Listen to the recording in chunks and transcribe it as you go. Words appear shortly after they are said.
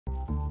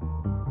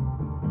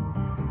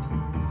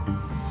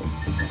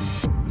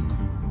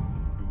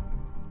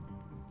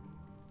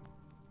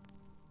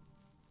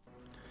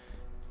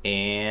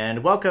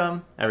And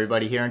welcome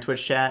everybody here in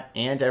Twitch chat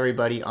and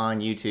everybody on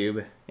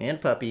YouTube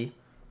and Puppy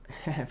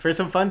for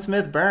some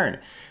Funsmith burn.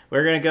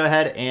 We're going to go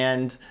ahead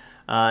and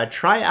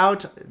try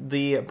out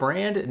the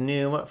brand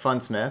new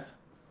Funsmith.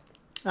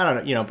 I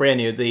don't know, brand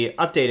new, the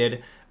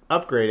updated,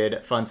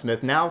 upgraded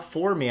Funsmith, now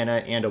 4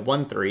 mana and a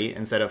 1/3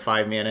 instead of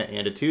 5 mana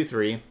and a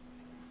 2/3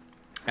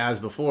 as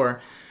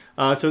before.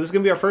 So this is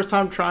going to be our first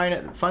time trying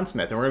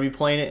Funsmith, and we're going to be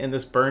playing it in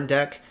this burn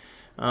deck.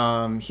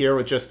 Here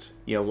with just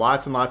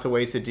lots and lots of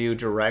ways to do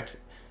direct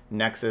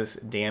Nexus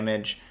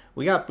damage.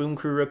 We got Boom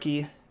Crew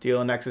Rookie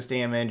dealing Nexus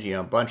damage,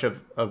 a bunch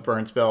of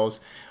burn spells.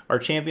 Our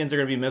champions are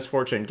going to be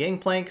Misfortune and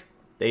Gangplank.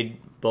 They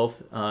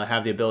both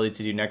have the ability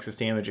to do Nexus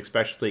damage,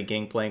 especially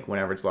Gangplank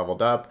whenever it's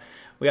leveled up.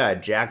 We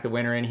got Jack the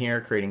Winner in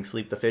here creating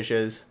Sleep the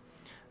Fishes.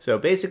 So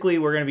basically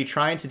we're going to be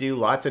trying to do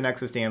lots of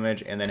Nexus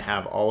damage and then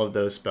have all of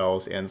those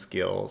spells and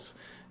skills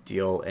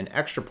deal an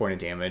extra point of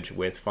damage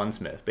with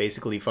Funsmith.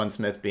 Basically,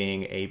 Funsmith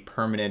being a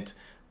permanent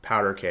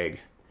powder keg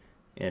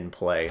in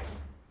play.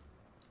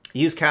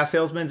 Use Cast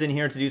Salesman's in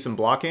here to do some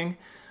blocking,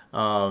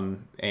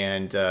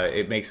 and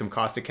it makes some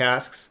caustic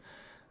casks.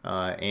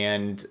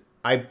 And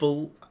I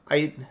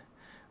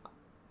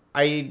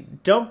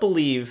don't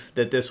believe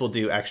that this will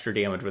do extra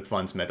damage with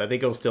Funsmith. I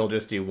think it'll still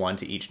just do 1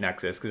 to each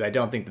Nexus, because I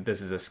don't think that this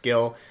is a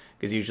skill,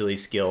 because usually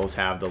skills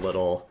have the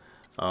little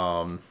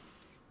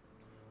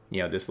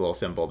this little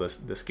symbol,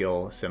 the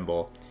skill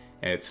symbol,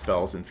 and its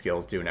spells and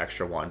skills do an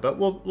extra 1. But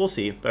we'll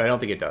see, but I don't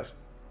think it does.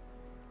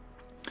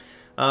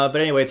 But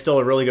anyway, it's still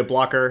a really good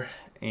blocker,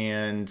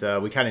 and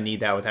we kind of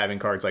need that with having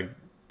cards like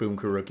Boom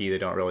Crew Rookie. They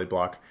don't really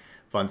block.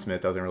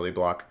 Funsmith doesn't really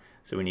block,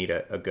 so we need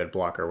a good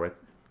blocker with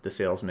the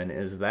Salesman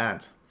is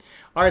that.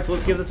 All right, so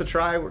let's give this a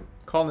try. We're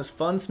calling this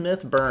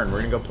Funsmith Burn. We're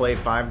going to go play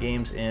 5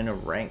 games in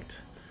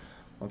Ranked.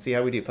 Let's see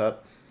how we do,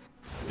 pup.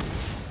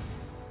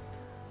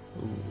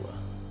 Ooh.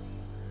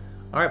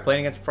 Alright,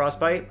 playing against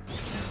Frostbite.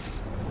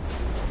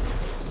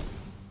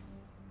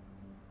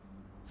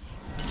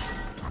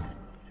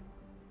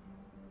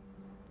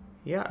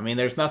 Yeah, I mean,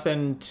 there's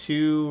nothing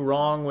too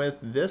wrong with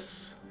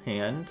this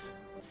hand.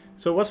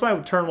 So what's my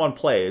turn 1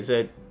 play? Is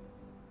it...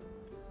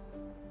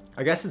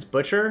 I guess it's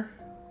Butcher?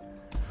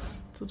 So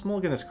let's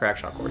look at this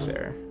Crackshot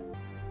Corsair.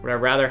 Would I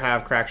rather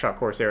have Crackshot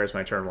Corsair as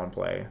my turn 1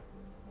 play?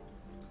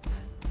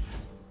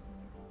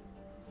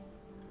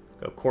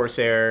 Go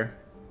Corsair.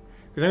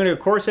 Because I'm going to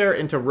go Corsair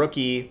into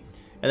Rookie,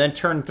 and then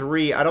turn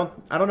 3. I don't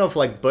know if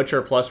like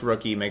Butcher plus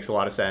Rookie makes a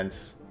lot of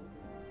sense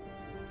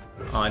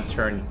on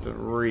turn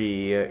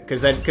 3,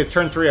 because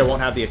turn 3 I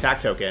won't have the attack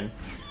token,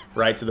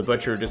 right? So the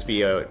Butcher would just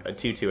be a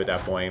 2/2 at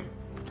that point.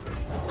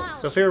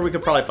 So I figure we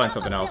could probably find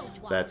something else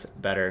that's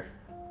better.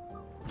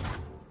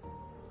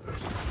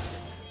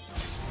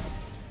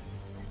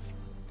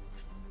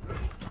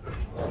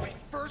 My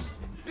first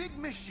big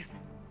mission.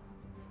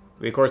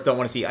 We of course don't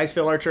want to see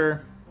Icefield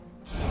Archer.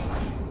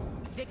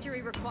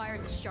 Victory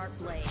requires a sharp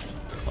blade.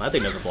 Well, that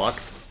thing doesn't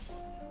block.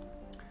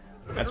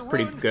 That's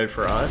pretty good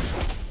for us.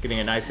 Getting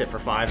a nice hit for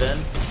 5 in.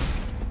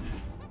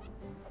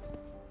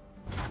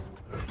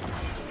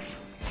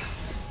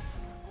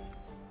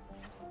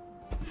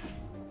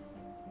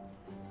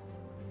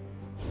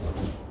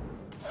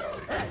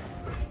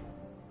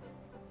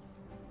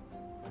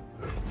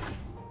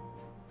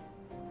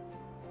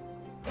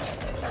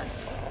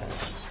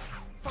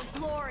 For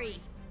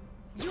glory,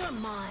 you are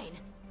mine.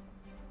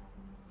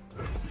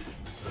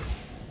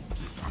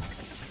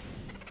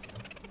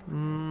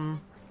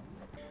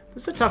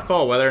 This is a tough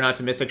call whether or not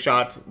to Mystic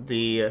Shot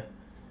the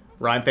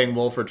Rhinefang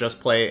Wolf or just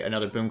play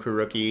another Boom Crew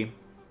Rookie.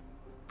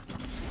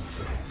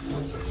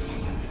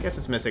 I guess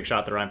it's Mystic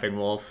Shot the Rhinefang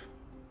Wolf.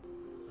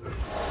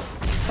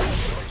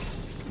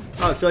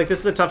 Oh, so like this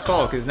is a tough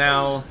call because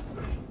now,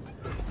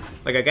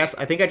 like I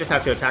think I just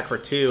have to attack for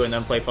 2 and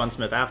then play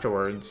Funsmith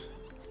afterwards.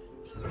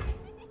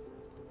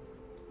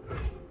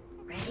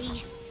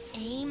 Ready,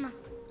 aim.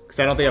 Because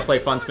I don't think I play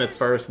Funsmith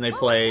first and they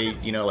play,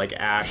 like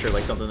Ash or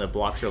like something that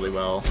blocks really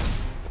well.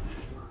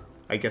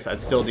 I guess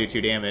I'd still do 2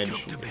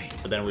 damage,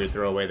 but then we would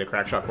throw away the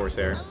Crackshot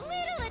Corsair. A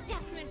little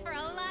adjustment for a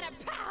lot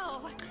of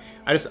pow.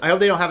 I hope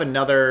they don't have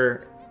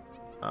another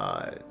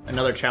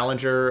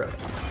challenger,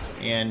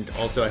 and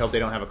also I hope they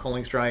don't have a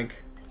Culling Strike.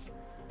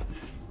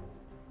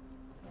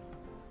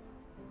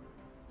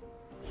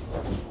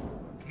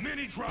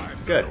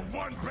 Good.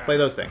 Play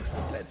those things.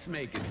 Let's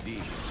make a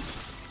deal.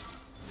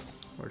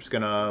 We're just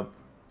gonna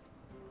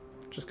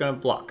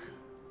block.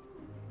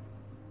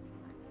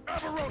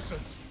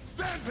 Avarosans,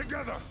 stand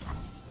together.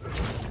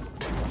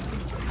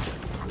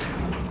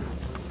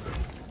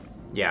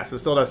 Yeah, so it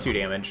still does 2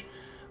 damage.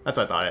 That's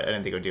what I thought. I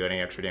didn't think it would do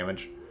any extra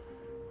damage.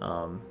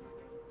 Yeah.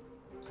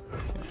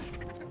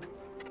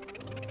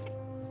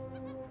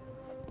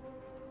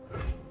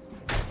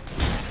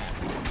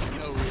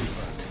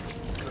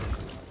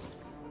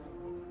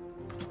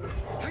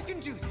 I can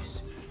do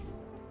this.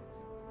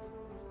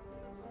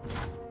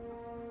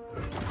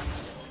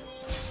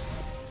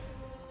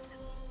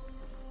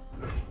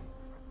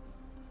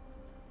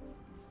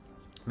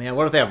 Man,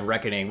 what if they have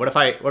Reckoning? What if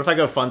I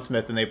go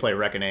Funsmith and they play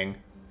Reckoning?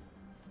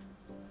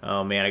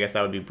 Oh man, I guess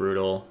that would be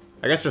brutal.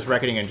 I guess just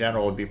reckoning in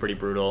general would be pretty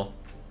brutal.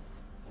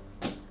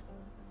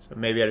 So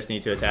maybe I just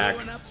need to attack.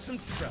 Throwing up some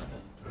trouble.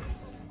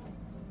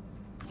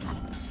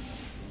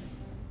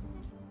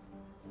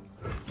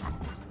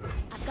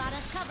 I've got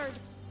us covered.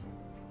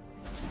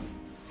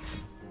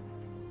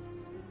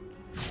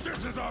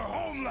 This is our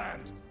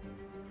homeland.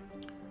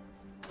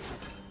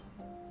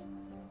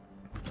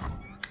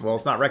 Well,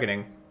 it's not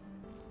reckoning.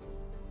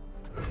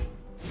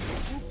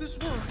 Hope this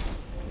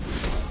works.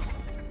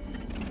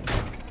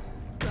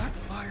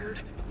 Backfired.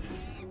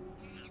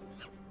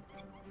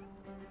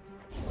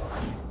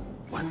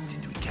 What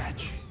did we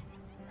catch?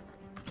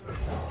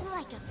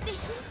 Like a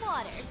fish in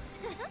water.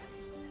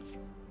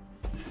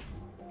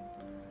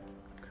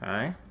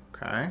 Okay,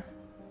 okay.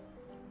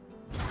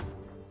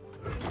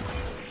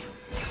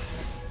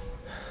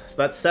 So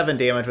that's 7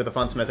 damage with the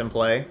Funsmith in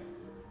play.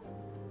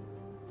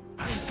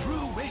 I'm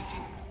through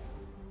waiting.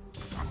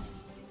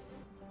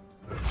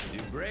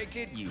 You break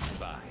it, you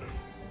buy it.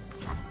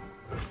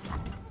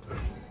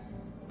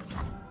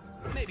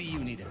 Maybe you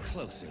need a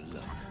closer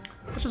look.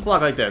 Let's just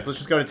block like this. Let's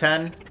just go to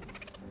 10.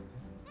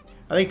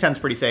 I think 10's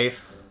pretty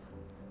safe.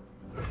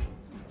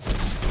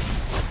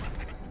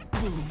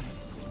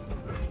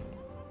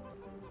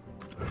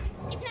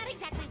 It's not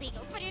exactly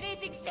legal, but it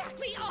is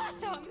exactly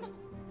awesome.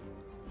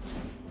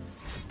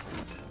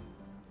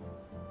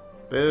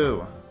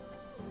 Boo.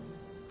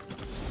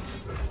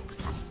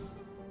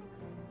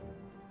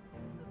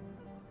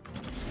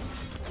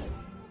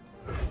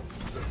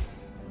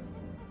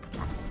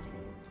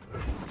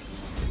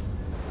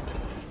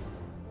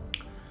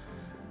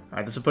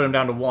 Alright, this will put him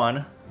down to 1.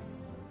 And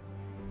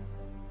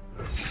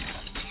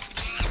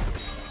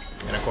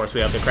of course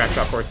we have the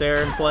Crackshot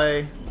Corsair in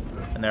play.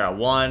 And they're at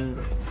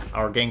 1.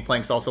 Our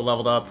Gangplank's also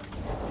leveled up.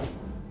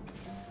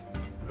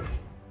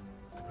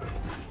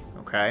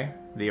 Okay,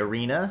 the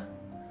Arena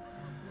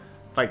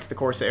fights the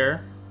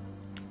Corsair.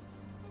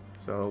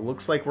 So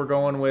looks like we're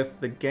going with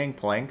the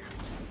Gangplank.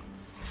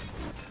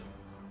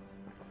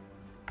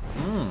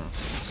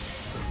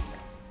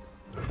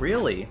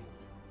 Really?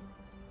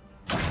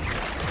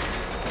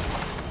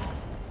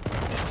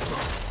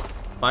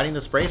 Fighting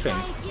the spray thing.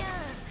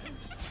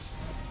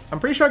 I'm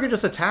pretty sure I could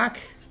just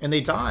attack and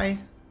they die.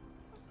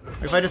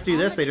 If I just do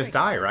this, they just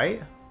die,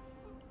 right?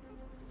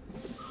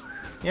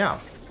 Yeah.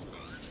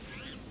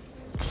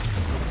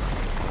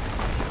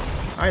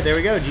 Alright, there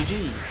we go.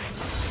 GG's.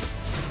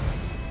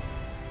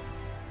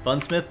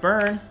 Funsmith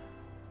burn.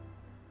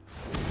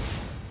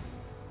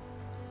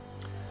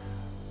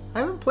 I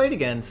haven't played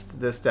against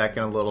this deck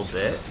in a little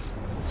bit.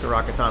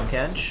 Sorakatom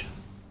Kench.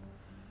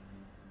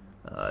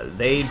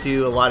 They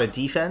do a lot of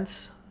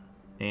defense,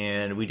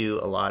 and we do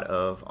a lot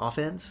of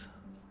offense.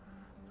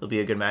 It'll be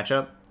a good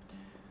matchup.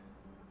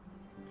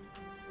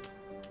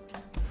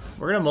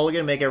 We're going to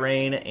mulligan, make it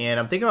rain, and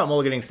I'm thinking about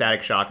mulliganing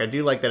Static Shock. I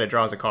do like that it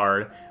draws a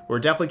card. We're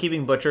definitely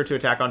keeping Butcher to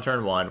attack on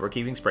turn 1. We're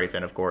keeping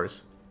Sprayfin, of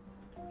course.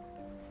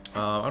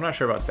 I'm not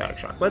sure about Static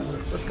Shock.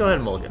 Let's go ahead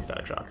and mulligan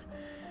Static Shock.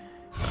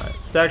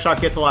 Static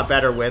Shock gets a lot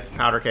better with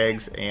Powder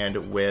Kegs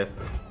and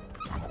with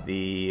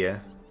the...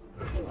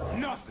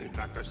 Nothing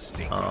like the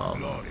stink of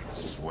blood and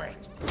sweat.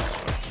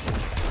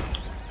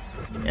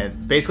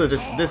 And basically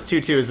this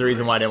 2-2 is the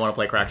reason why I didn't want to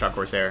play Crackshot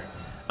Corsair.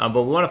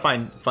 But we want to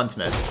find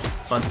Funsmith.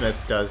 Funsmith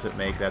does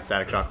make that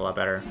Static Shock a lot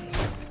better.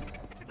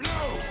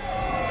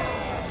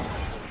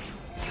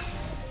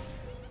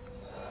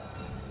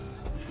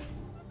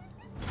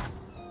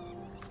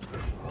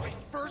 My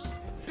first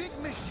big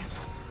mission.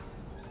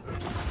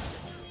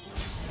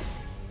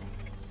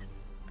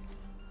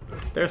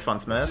 There's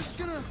Funsmith. Just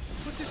gonna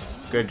put this.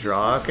 Good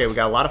draw. Okay, we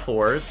got a lot of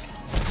 4s.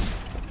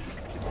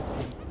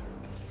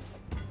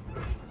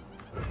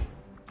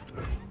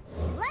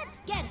 Let's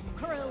get him,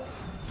 crew.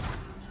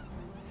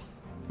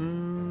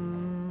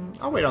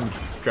 I'll wait on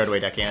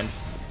Dreadway Deckhand.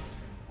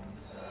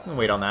 I'll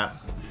wait on that.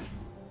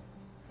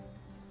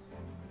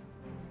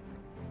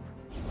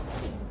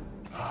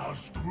 I'll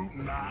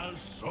scrutinize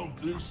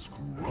something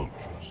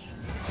scrumptious.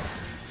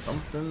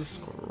 Something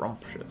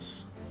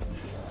scrumptious.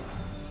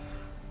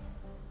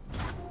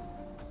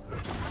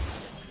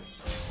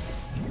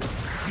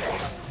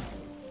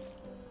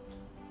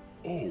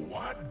 Oh,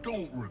 I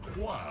don't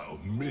require a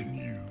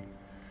menu.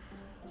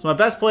 So my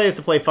best play is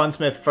to play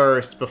Funsmith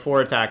first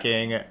before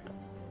attacking.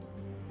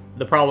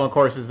 The problem, of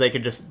course, is they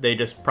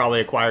just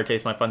probably acquire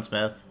Taste My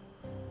Funsmith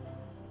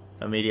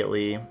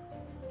immediately.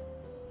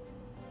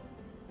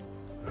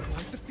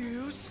 Light the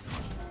fuse.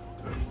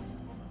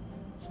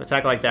 So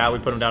attack like that, we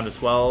put him down to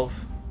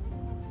 12.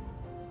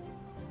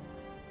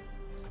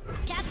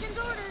 Captain's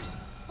orders.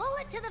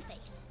 Bullet to the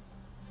face.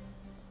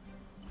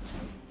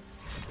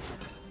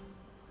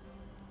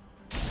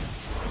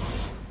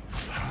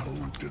 How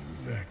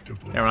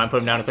delectable. Never mind, put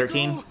him down to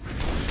 13.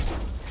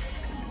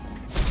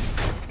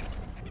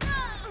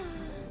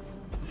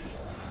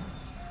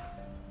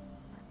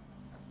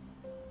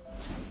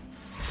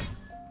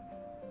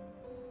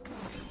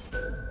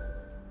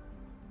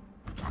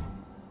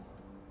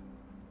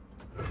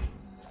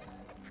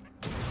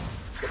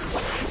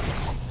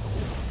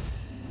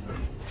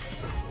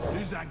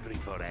 These angry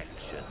for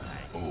action.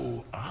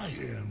 Oh, I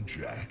am,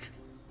 Jack.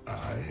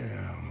 I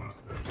am.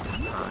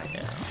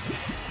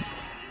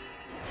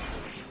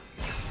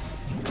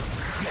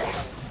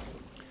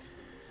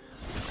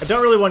 I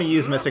don't really want to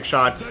use Mystic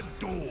Shot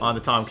on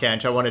the Tahm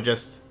Kench. I want to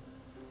just,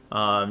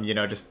 you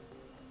know, just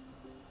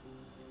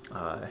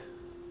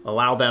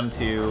allow them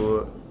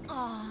to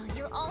Oh,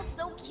 you're all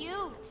so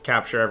cute.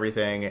 capture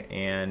everything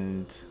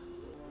and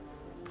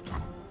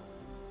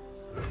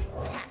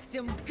Packed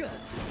him good.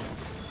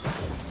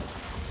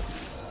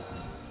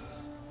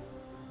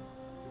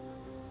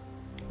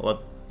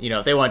 well, you know,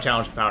 if they want to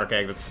challenge the Powder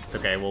Keg, it's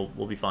okay. We'll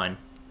be fine.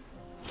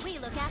 We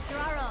look after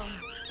our own.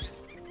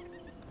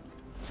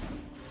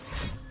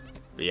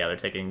 But yeah, they're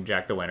taking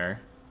Jack the Winner,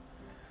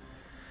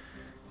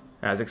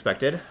 as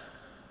expected.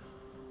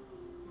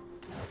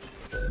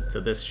 So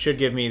this should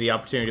give me the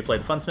opportunity to play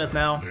the Funsmith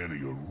now. Plenty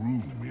of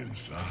room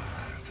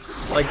inside.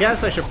 Well, I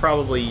guess I should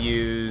probably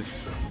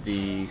use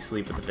the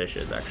Sleep with the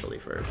Fishes, actually,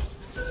 first.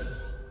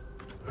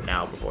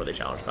 Now, before they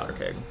challenge Powder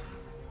Keg.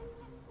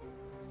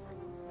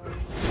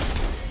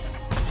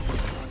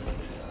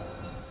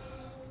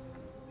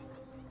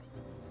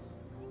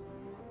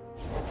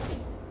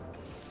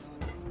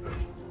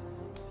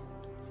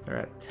 So they're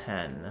at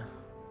 10.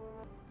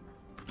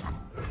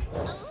 A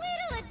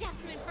little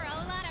adjustment for a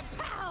lot of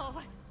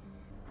pow.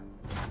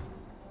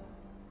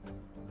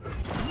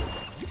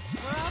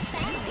 We're all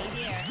family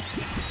here.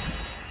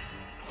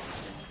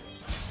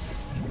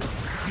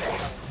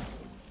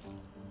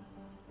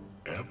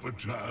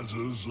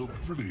 Appetizers are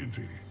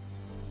plenty.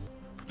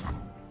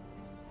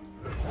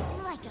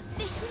 Like a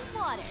fish in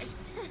water.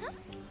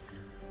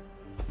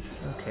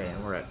 Okay,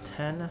 and we're at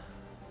 10.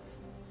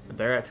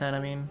 They're at 10, I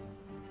mean.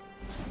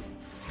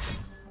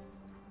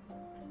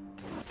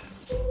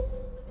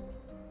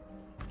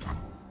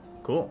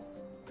 Cool.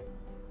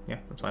 Yeah,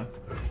 that's fine.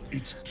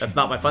 That's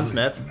not my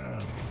Funsmith.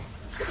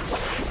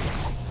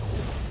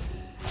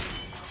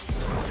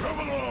 Come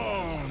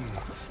along.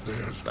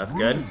 There's That's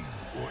good. room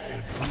for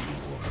everyone.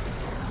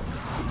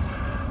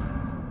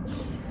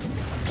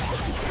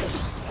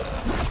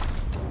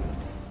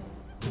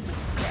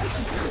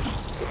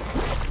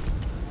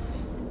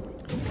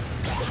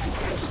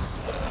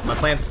 My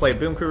plan's to play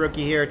Boom Crew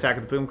Rookie here, attack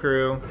with the Boom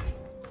Crew.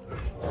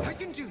 I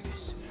can do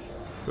this.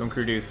 Boom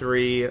Crew do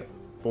 3,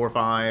 4,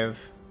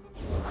 5.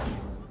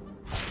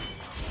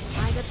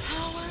 By the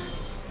power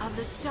of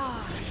the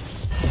stars.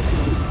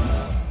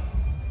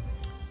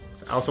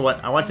 So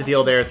I want to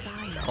deal their,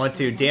 I want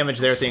to damage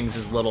their things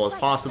as little as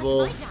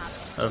possible,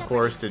 of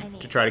course, to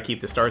try to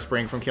keep the Star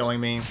Spring from killing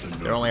me.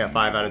 They're only at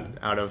 5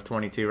 out of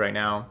 22 right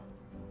now.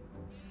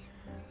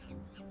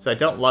 So I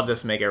don't love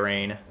this Mega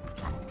Rain.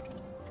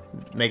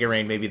 Mega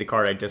Rain may be the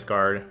card I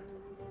discard.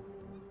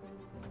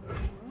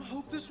 I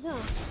hope this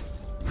works.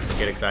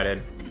 Get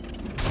excited.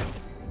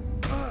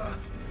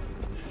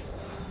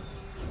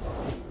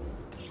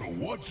 So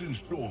what's in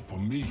store for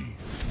me?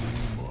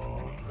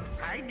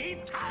 I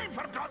need time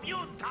for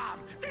commune,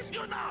 Tom. This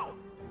you know.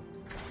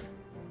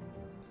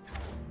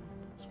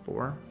 It's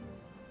 4.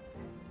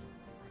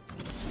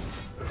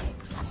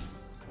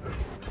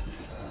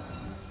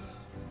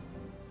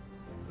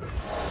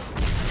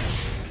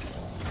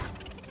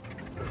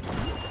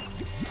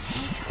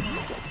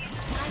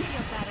 I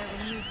feel better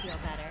when you feel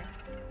better.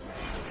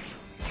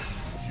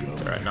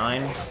 They're at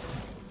 9.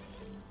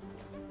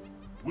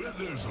 Where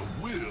there's a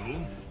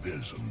will,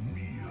 there's a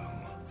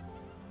meal.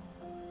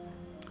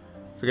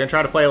 So we're gonna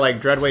try to play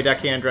like Dreadway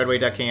Deckhand, Dreadway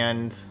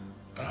Deckhand.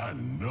 I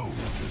know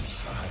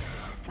desire.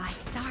 By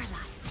starlight.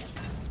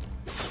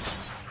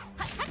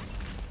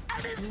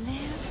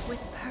 Live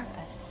with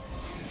purpose.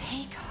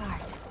 Take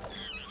heart.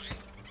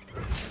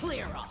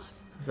 Clear off.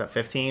 Is that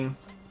 15?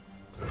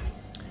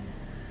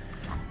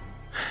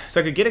 So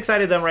I could get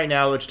excited then right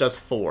now, which does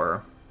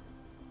 4.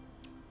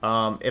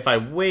 If I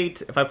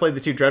wait, if I play the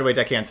 2 Dreadway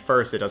Deckhands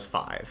first, it does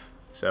 5.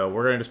 So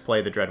we're gonna just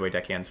play the Dreadway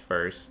Deckhands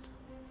first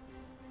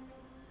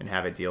and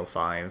have it deal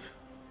 5.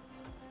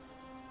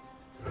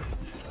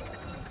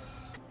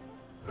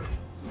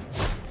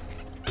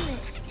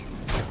 Missed.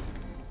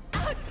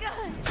 Oh,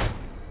 good.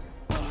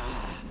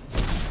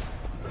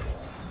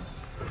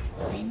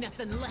 Ain't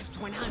nothing left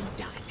when I'm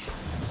done.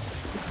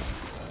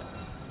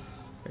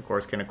 Of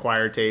course, can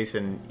acquire taste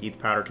and eat the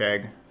Powder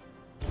Keg.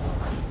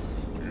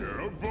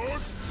 Yeah,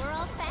 but We're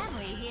all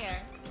family here.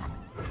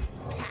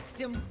 Packed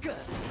him good.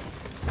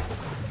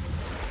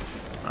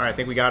 All right, I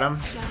think we got him.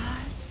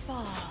 Stars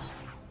fall.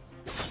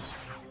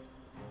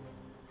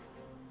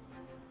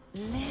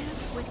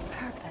 Live with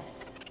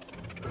purpose.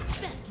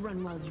 Best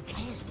run while you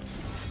can.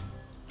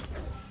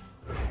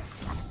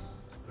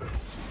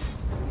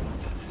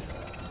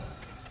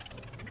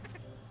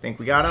 Think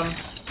we got him.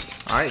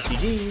 All right,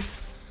 GG's.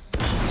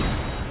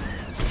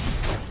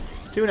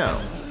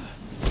 2-0.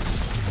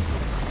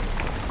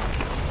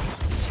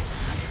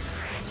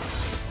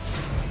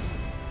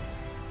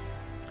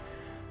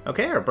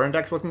 Okay, our burn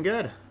deck's looking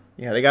good.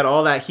 Yeah, they got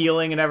all that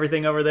healing and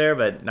everything over there,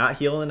 but not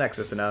healing the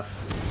Nexus enough.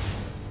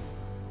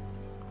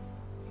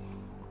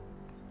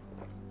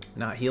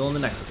 Not healing the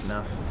Nexus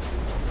enough.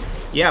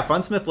 Yeah,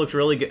 Funsmith looked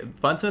really good.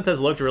 Funsmith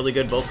has looked really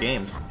good both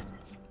games.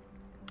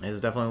 It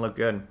has definitely looked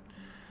good.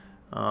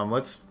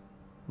 Let's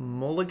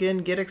mulligan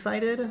Get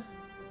Excited.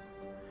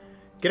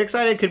 Get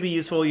Excited could be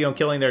useful, you know,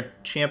 killing their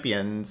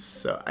champions.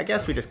 So I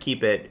guess we just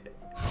keep it.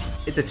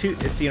 It's a two.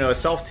 It's, you know, a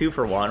self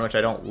 2-for-1, which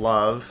I don't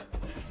love.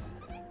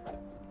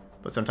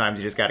 But sometimes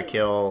you just got to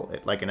kill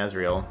it like an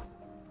Ezreal.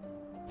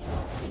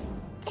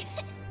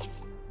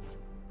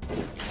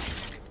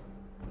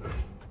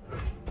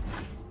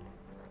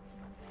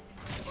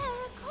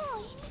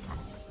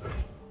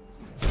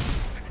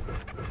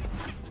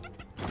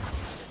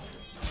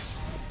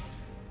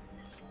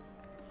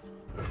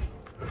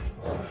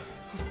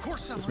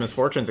 This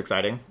Misfortune's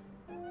exciting.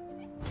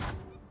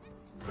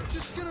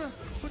 Just gonna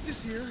put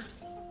this here.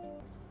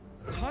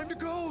 Time to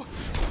go.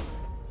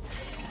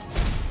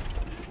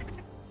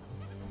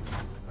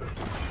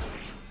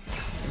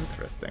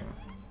 Interesting.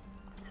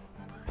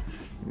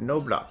 No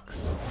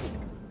blocks.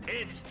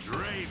 It's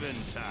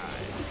Draven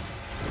time.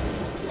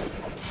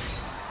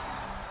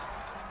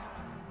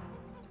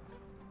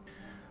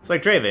 It's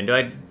like Draven. Do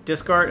I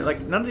discard?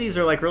 Like, none of these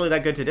are like really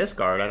that good to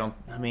discard. I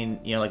mean,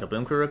 you know, like a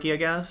Boom Crew rookie, I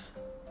guess.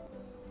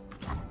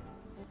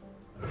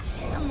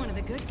 I'm one of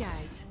the good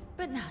guys,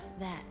 but not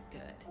that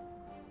good.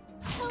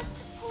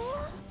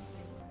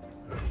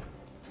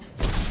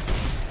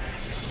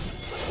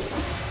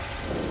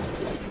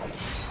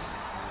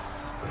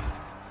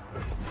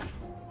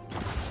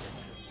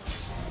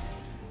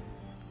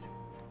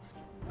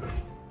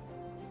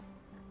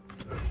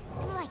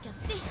 Like a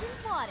fish in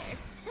water.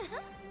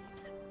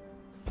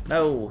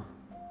 No.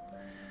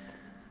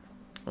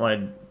 I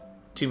wanted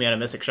 2-mana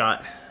Mystic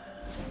Shot.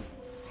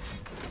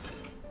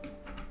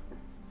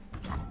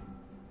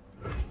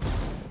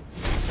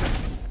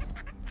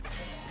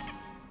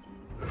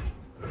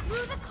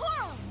 Through the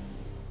coral.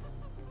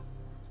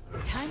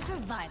 Time for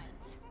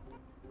violence.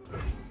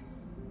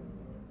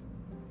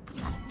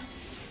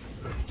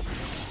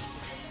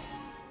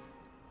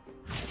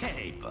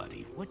 Hey,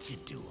 buddy, what you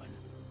doing?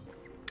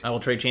 I will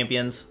trade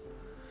champions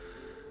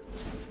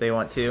if they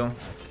want to.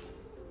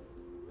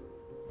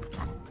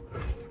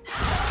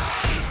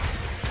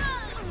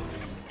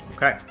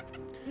 Okay.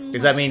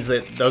 Because that means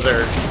that those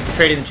are...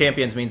 Trading the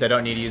champions means I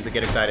don't need to use the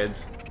Get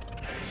Exciteds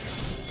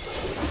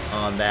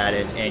on that,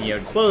 and you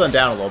know, slow them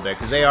down a little bit,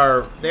 because they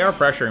are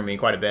pressuring me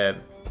quite a bit.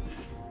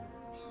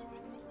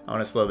 I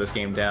want to slow this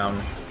game down.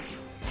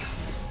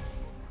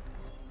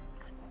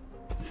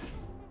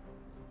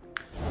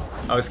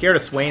 I was scared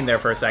of Swain there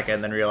for a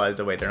second, then realized,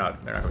 oh wait, they're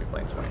not going to be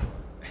playing Swain.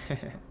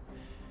 They're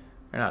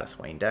not a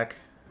Swain deck.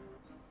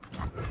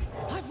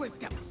 I've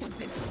whipped up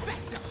something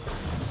special.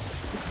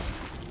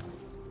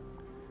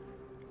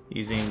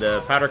 Using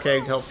the powder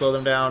keg to help slow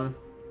them down.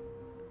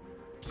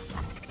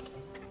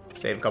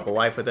 Save a couple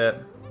life with it.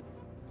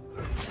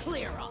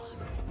 Clear off.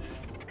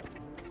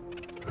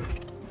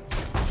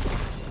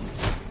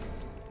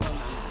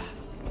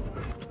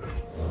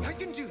 I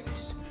can do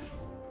this.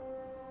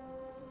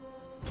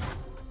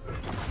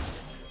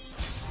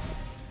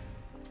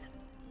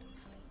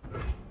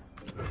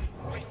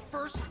 My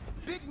first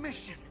big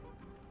mission.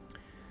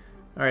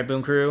 All right,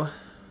 Boom Crew.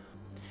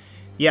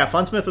 Yeah,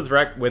 Funsmith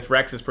with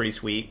Rex is pretty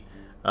sweet.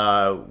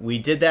 We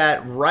did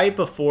that right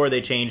before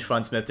they changed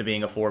Funsmith to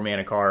being a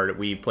 4-mana card.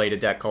 We played a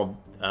deck called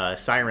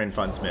Siren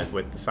Funsmith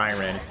with the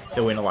Siren.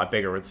 That went a lot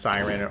bigger with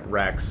Siren,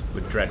 Rex,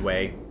 with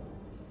Dreadway.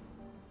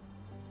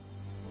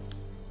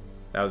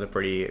 That was a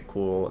pretty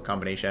cool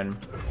combination.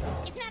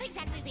 It's not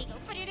exactly legal,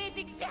 but it is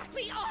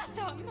exactly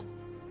awesome!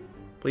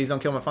 Please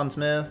don't kill my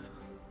Funsmith.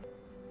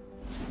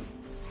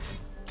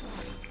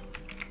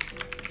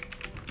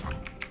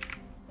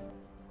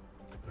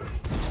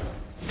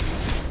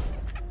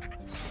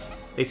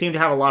 They seem to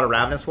have a lot of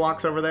Ravenous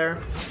Flocks over there.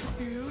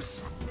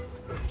 Use.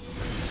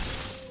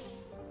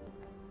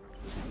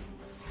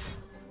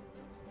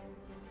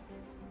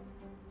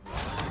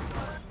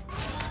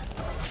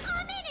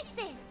 I'm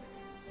innocent!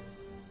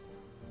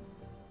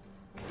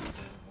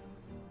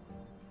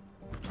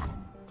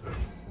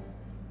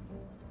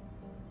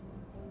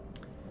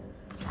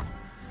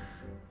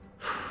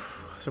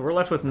 So we're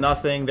left with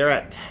nothing. They're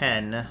at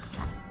 10.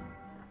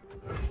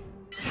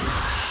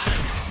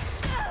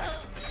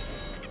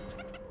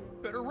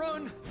 Better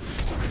run.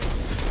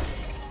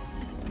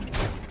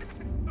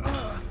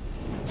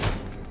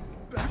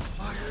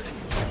 Backfired.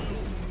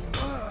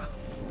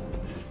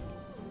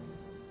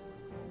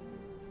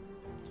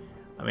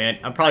 I mean,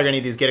 I'm probably gonna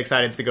need these Get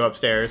Exciteds to go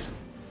upstairs.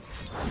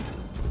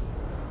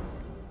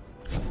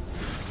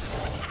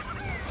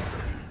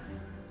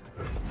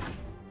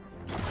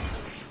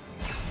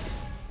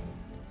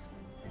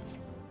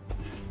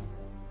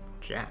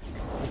 Jack.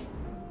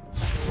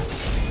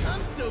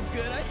 I'm so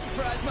good, I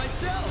surprised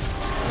myself!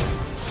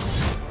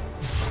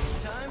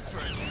 Time for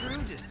a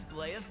true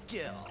display of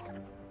skill.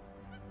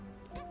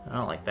 I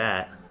don't like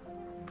that.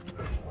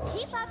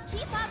 Keep up,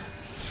 keep up.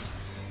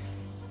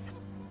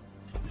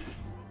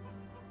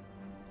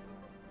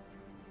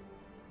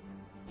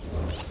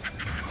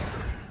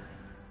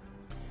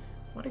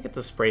 I want to get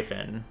the Spray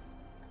Fin.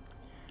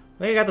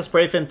 I think I got the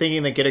spray fin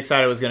thinking that Get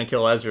Excited was going to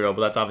kill Ezreal, but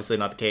that's obviously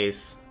not the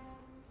case.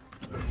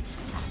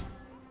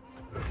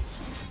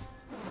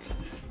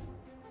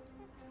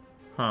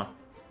 Huh.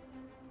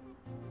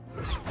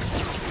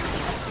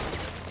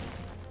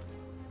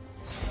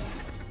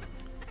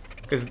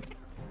 Because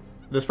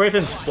the spray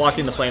fin's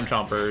blocking the flame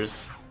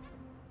chompers.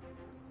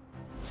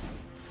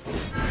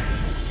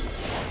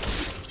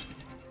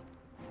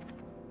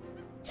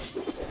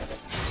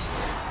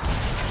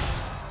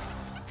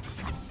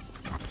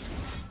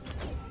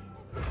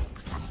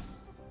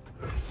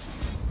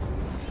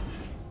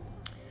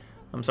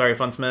 I'm sorry,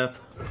 Funsmith.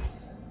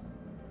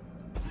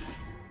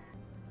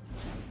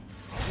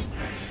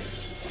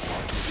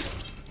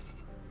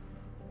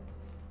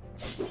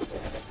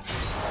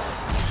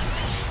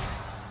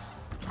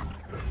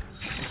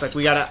 Looks like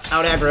we got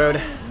out aggroed.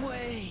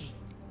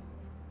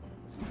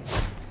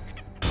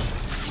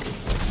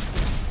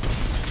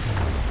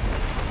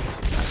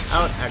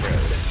 Out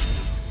aggroed.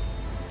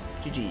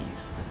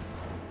 GG's.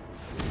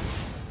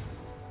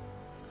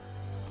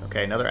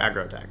 Okay, another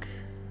aggro attack.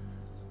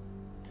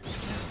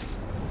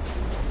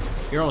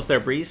 You're almost there,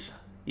 Breeze.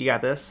 You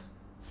got this.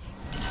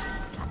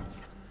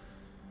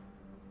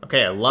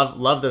 Okay, I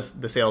love this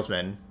the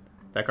salesman.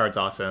 That card's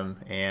awesome,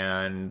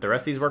 and the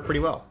rest of these work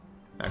pretty well.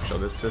 Actually,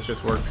 this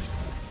just works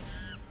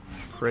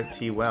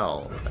pretty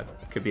well. That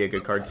could be a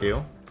good card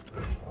too.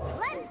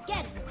 Let's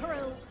get it,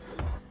 crew.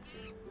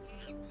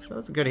 So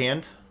that's a good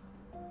hand.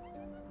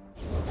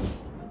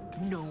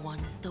 No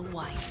one's the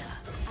wiser.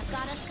 I've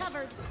got us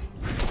covered.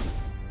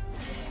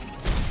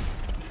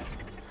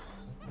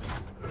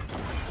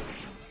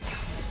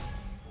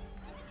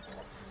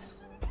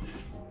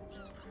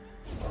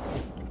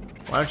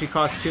 Why don't you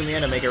cost 2 mana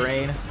to make it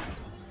rain?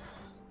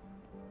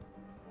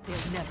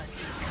 They'll never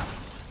see it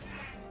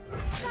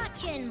coming.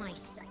 Gotcha in my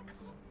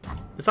sights.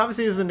 This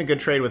obviously isn't a good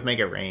trade with Make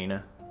It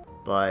Rain,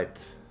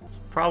 but it's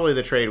probably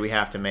the trade we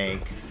have to make.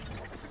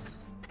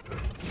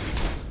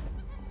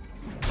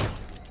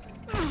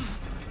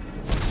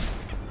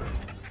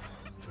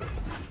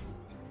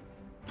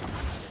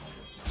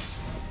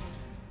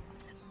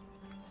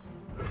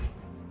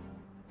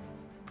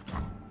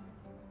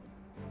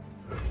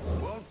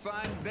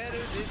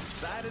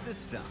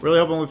 Really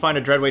hoping we find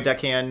a Dreadweight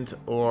deckhand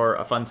or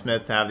a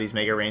Funsmith to have these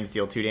Mega Rains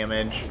deal 2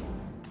 damage.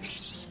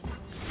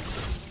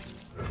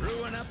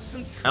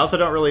 I also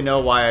don't really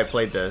know why I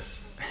played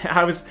this.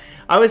 I was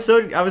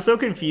so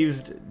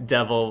confused.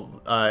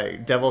 Devil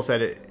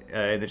said it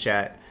in the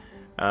chat.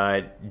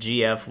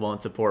 GF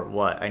won't support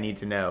what? I need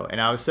to know.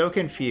 And I was so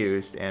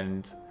confused,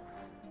 and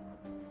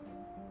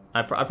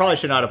I probably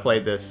should not have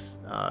played this.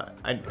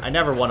 I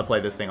never want to play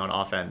this thing on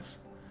offense.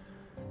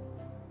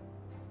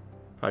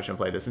 Probably shouldn't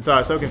play this. And so I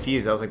was so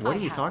confused. I was like, what are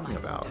you talking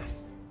about?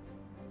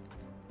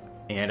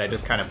 And I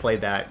just kind of played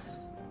that.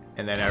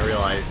 And then I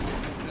realized...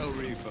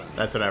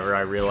 That's whenever I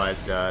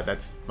realized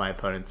that's my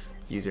opponent's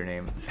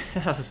username.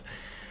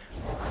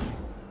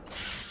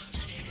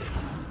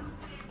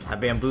 I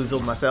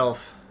bamboozled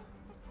myself.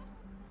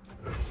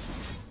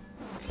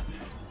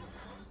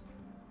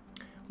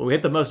 Well, we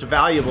hit the most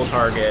valuable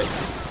target.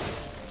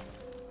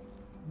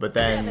 But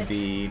then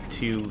the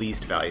 2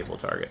 least valuable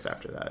targets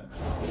after that.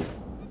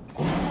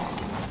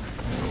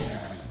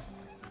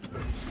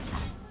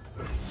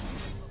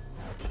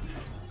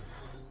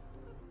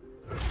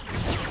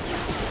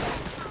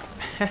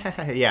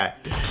 Yeah.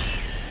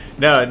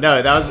 No,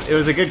 it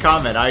was a good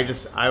comment. I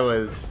was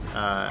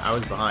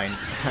behind.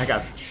 I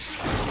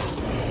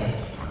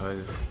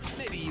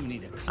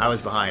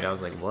was behind. I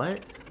was like, what?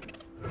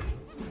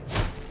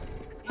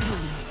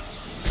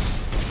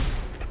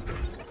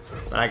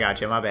 But I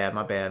got you. My bad.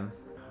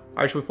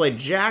 Alright, should we play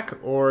Jack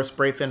or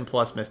Sprayfin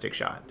plus Mystic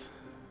Shot?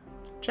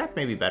 Jack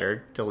may be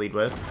better to lead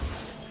with.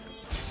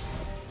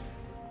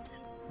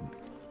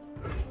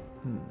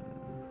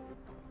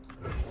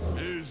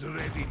 Who's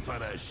ready for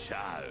a show?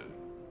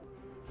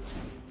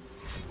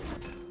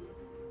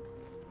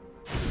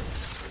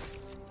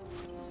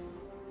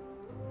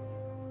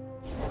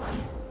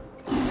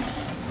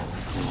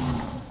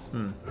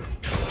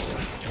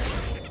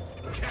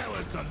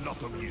 Cowards, the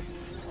lot of you.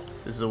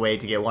 This is a way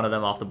to get one of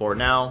them off the board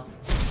now.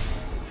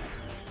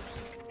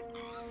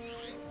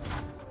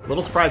 A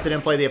little surprised they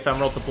didn't play the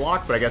Ephemeral to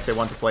block, but I guess they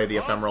want to play the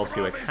Ephemeral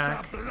to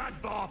attack.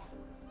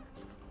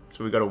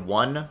 So we go to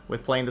 1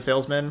 with playing the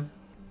Salesman.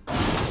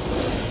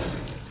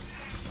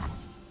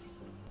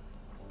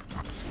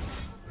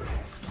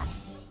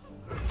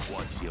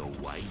 What's your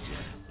wager?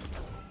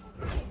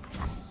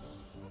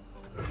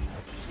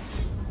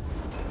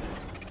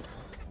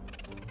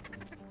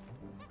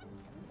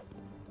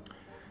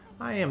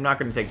 I am not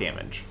going to take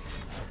damage.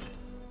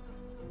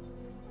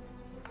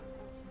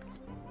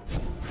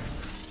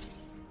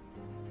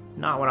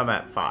 Not when I'm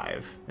at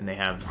 5, and they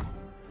have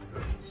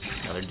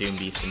another Doom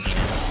Beast in hand.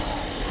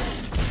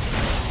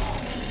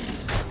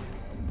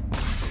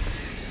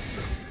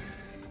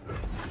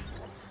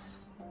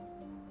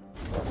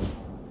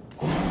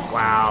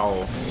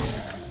 Wow.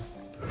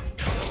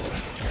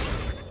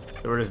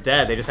 So we're just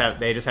dead. They just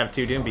have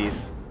 2 Doom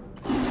Beasts.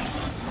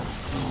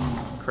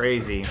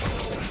 Crazy.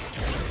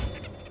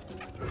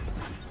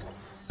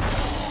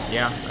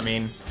 Yeah, I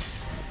mean,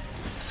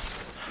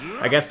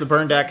 I guess the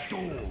burn deck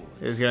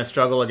is going to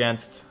struggle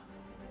against...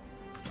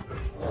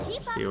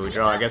 Let's see what we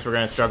draw. I guess we're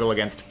going to struggle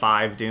against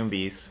 5 Doom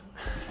Beasts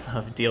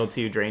of deal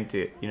 2, drain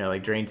 2. You know,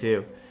 like drain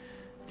 2,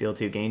 deal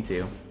 2, gain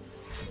 2.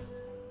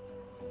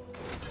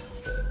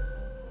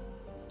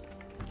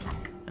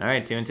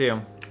 Alright, 2 and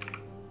 2.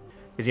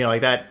 Because, you know,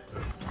 like that...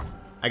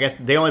 I guess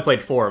they only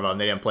played 4 of them.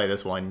 They didn't play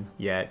this one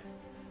yet.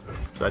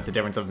 So that's the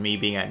difference of me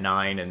being at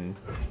 9 and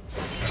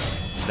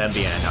them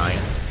being at 9.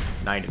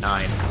 9 to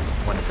 9.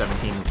 1 to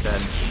 17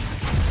 instead.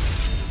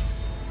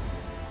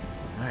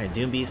 Alright,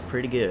 Doom Beast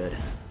pretty good.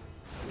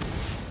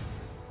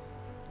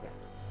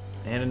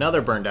 And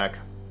another burn deck.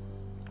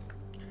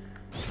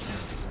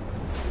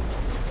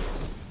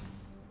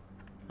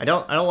 I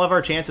don't love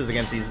our chances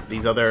against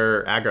these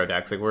other aggro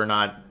decks. Like, we're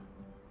not...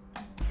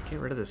 Get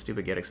rid of this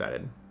stupid Get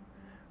Excited.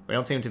 We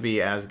don't seem to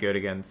be as good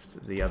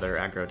against the other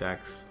aggro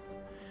decks.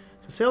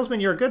 So Salesman,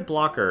 you're a good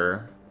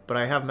blocker, but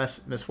I have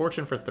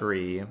Misfortune for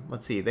 3.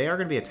 Let's see, they are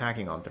going to be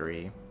attacking on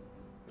 3.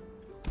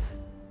 So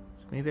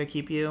maybe I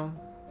keep you.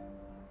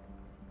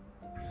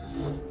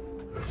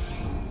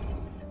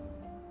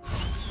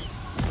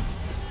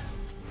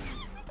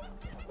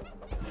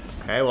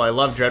 Okay, well I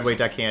love Dreadweight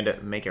Deckhand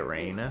to make it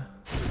rain.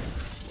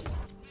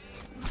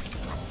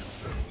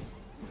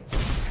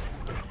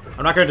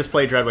 I'm not going to just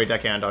play Dreadweight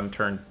Deckhand on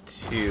turn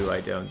 2, I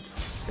don't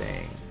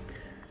think.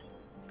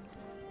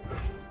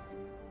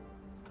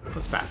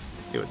 Let's pass.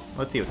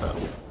 Let's see what's up.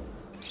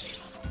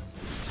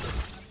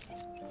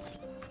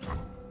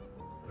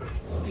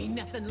 Be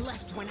nothing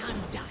left when I'm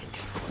done.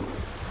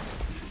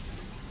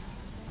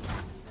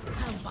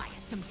 I'll buy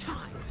us some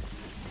time.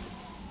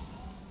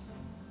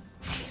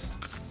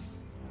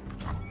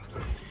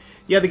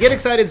 Yeah, the Get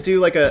Exciteds do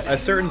like a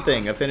certain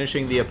thing of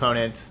finishing the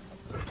opponent,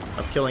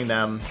 of killing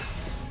them.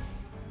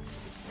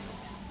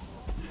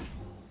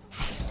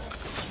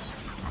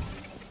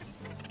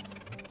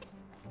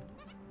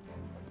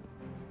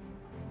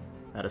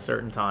 At a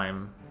certain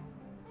time.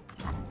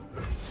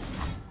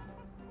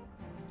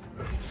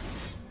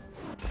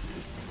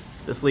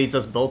 This leads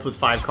us both with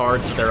 5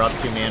 cards, but they're up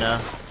 2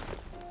 mana.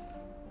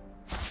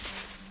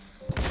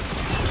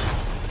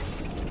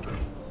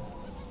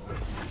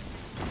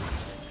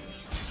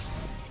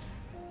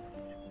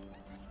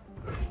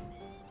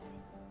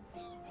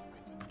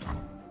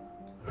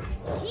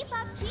 Keep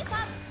up, keep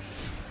up.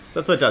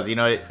 So that's what it does, you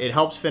know, it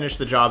helps finish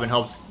the job and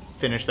helps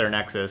finish their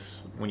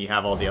Nexus when you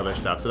have all the other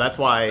stuff. So that's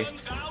why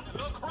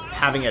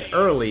having it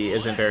early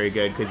isn't very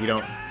good, because you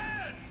don't,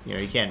 you know,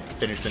 you can't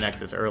finish the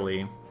Nexus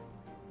early.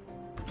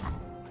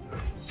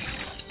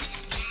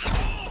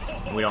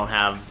 We don't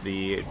have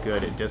the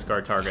good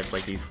discard targets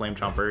like these Flame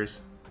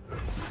Chompers.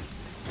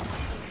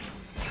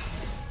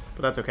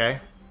 But that's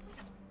okay.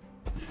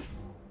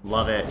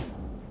 Love it.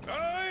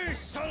 I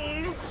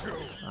salute you.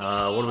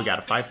 What do we got,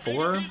 a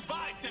 5/4?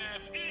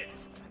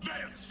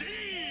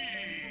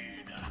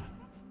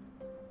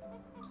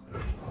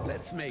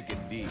 Let's make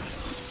it deep.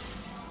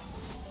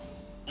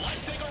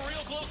 Let's take a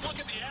real close look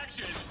at the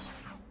action.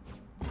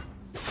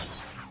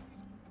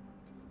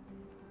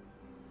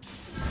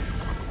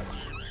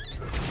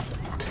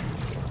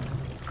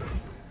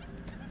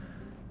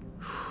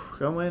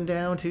 Going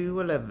down to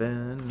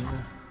 11.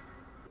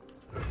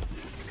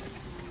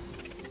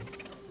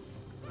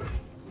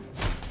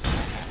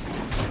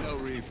 No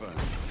refund.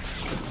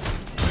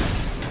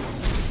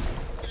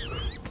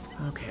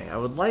 Okay, I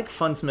would like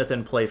Funsmith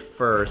in play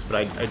first,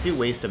 but I do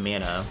waste a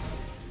mana.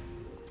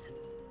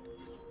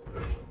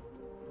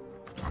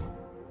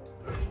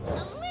 A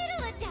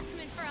little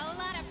adjustment for a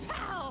lot of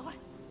pow.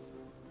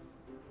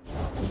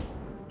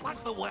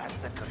 What's the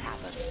worst that could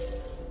happen?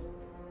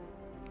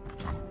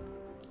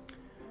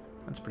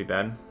 That's pretty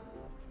bad.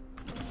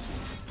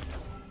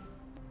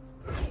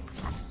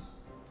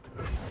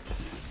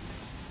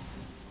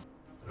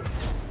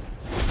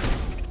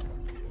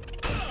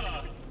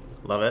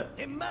 Love it.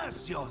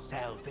 Immerse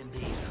yourself in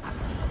the...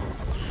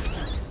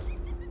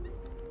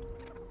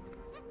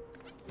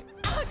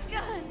 Oh,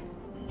 God.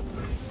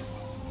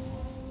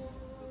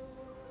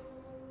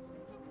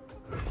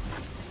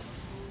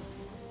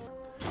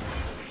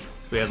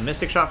 So we have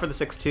Mystic Shot for the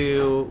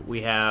 6/2.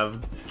 We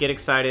have Get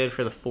Excited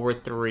for the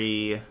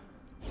 4/3.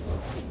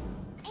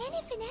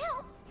 Anything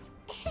helps.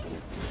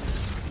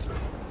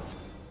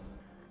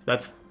 So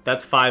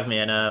that's 5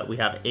 mana. We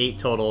have 8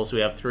 total, so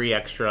we have 3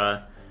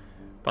 extra.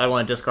 Probably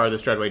want to discard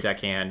this Dreadweight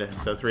Deckhand,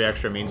 so 3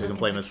 extra means we can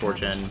play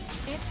Misfortune. It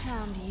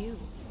found you.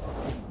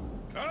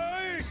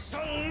 I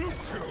salute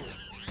you.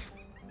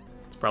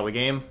 It's probably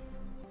game.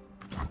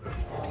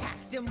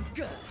 Packed 'em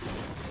good.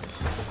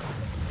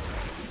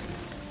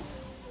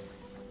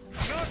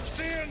 Not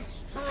seeing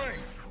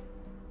straight.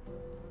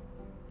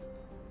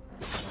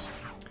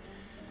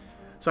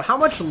 So how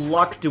much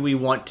luck do we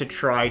want to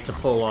try to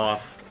pull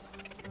off?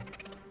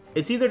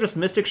 It's either just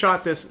Mystic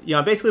Shot this, you know,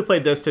 I basically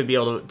played this to be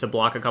able to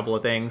block a couple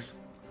of things.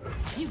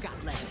 You got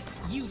legs.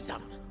 Use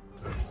them.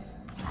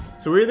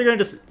 So we're either going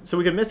to just, so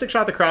we can Mystic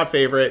Shot the crowd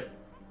favorite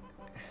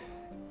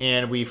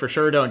and we for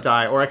sure don't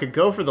die. Or I could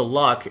go for the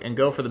luck and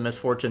go for the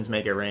misfortunes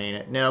make it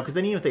rain. No, because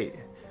then even if they...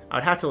 I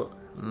would have to...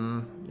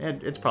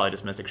 it's probably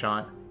just Mystic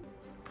Shot.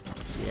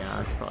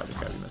 Yeah, it's probably just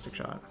gotta be Mystic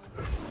Shot.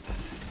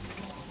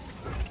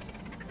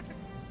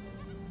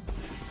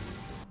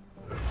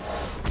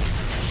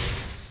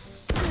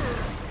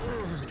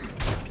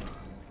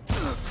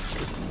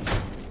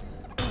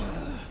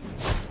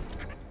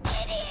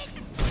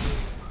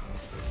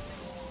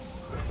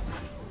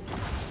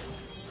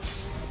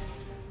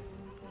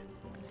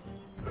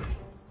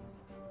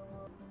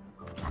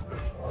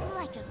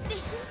 Like a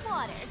fish in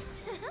water.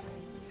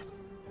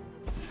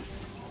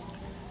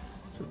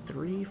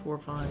 3, 4,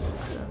 5,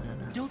 6, 7.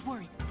 Don't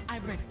worry,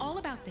 I've read all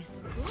about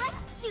this.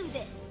 Let's do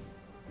this.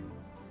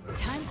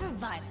 Time for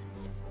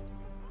violence.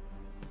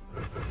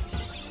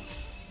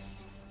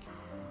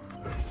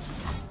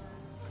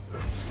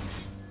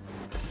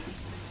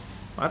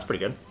 Well, that's pretty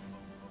good.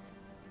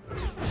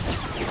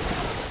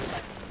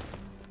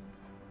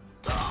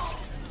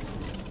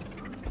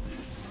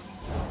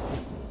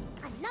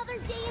 Another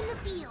day in the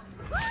field.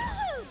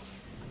 Woohoo!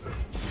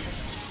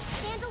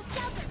 Sandal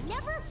scouts are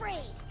never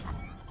afraid.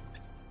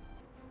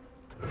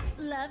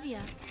 Love ya.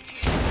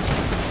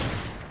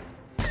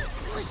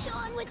 Push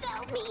on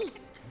without me.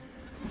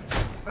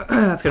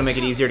 That's gonna make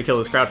it easier to kill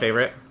this crowd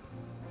favorite.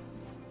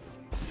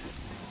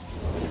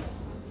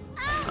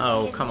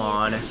 Oh, come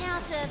on.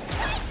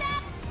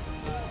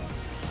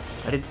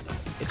 It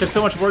took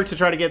so much work to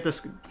try to get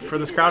this for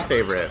this crowd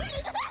favorite.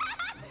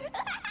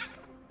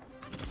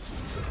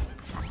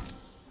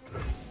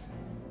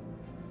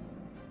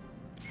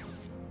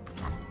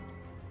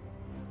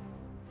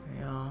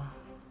 Yeah.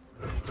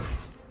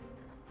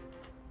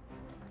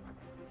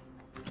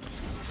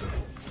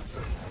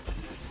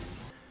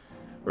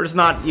 We're just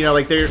not, you know,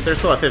 like they're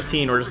still at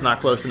 15. We're just not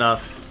close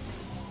enough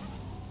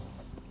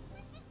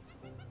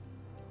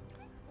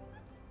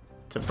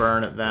to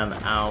burn them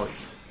out.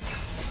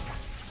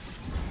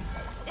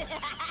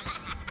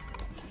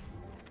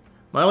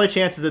 My only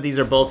chance is that these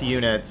are both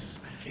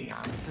units. The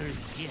answer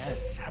is here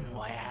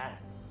somewhere.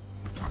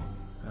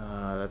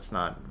 That's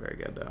not very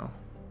good though.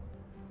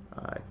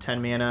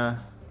 10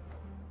 mana.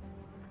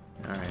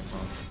 All right,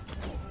 well.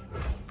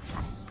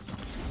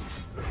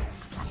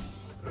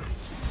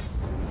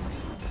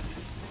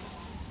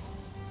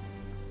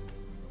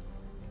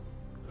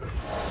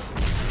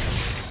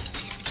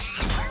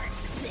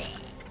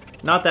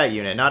 Not that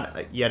unit,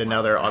 not yet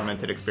another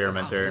augmented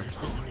experimenter.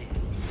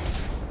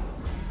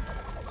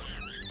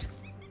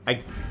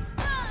 I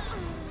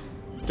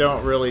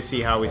don't really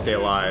see how we stay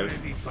alive.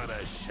 Ready for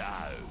a show.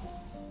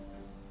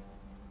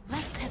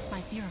 Let's test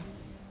my theorem.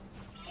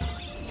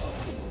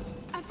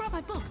 I brought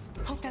my books.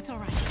 Hope that's all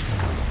right.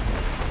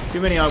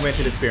 Too many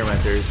augmented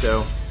experimenters,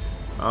 so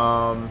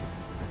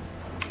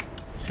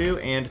 2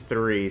 and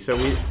 3. So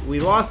we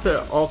lost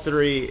to all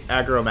 3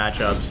 aggro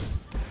matchups.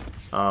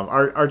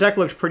 Our deck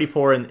looked pretty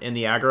poor in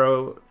the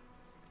aggro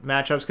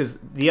matchups because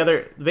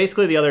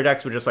basically the other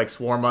decks would just like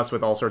swarm us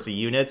with all sorts of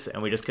units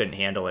and we just couldn't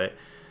handle it.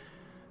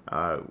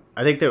 I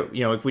think that,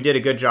 you know, like we did a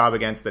good job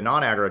against the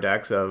non-aggro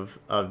decks of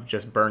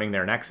just burning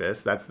their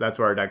Nexus. That's what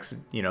our deck's,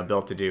 you know,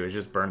 built to do, is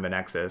just burn the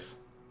Nexus.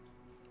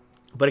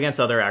 But against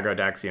other aggro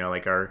decks, you know,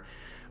 like our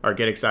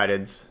Get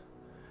Exciteds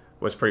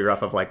was pretty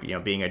rough, of like, you know,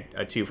 being a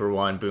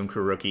 2-for-1 Boom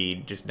Crew rookie,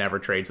 just never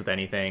trades with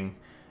anything.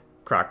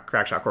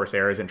 Crackshot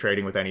Corsair isn't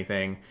trading with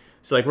anything.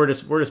 So like we're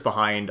just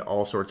behind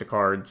all sorts of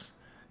cards,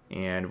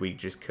 and we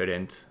just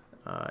couldn't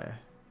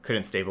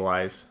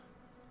stabilize,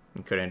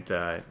 and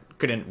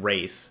couldn't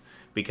race,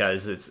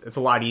 because it's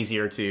a lot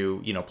easier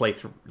to, you know, play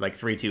like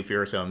 3/2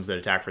 Fearsomes that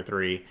attack for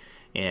 3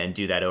 and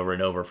do that over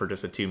and over for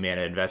just a 2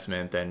 mana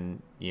investment than,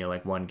 you know,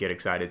 like one Get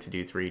Excited to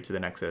do 3 to the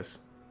Nexus.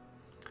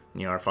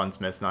 You know, our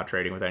Funsmith's not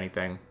trading with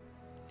anything.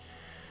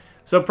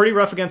 So pretty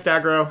rough against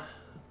aggro.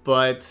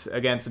 But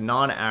against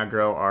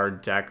non-aggro, our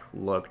deck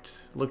looked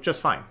just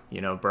fine, you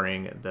know,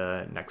 burning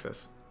the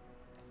Nexus.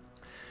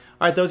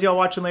 All right, those of y'all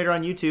watching later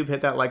on YouTube,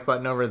 hit that like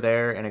button over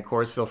there. And of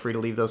course, feel free to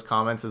leave those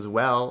comments as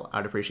well.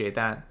 I'd appreciate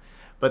that.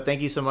 But thank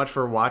you so much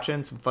for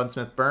watching some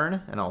Funsmith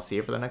Burn, and I'll see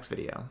you for the next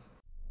video.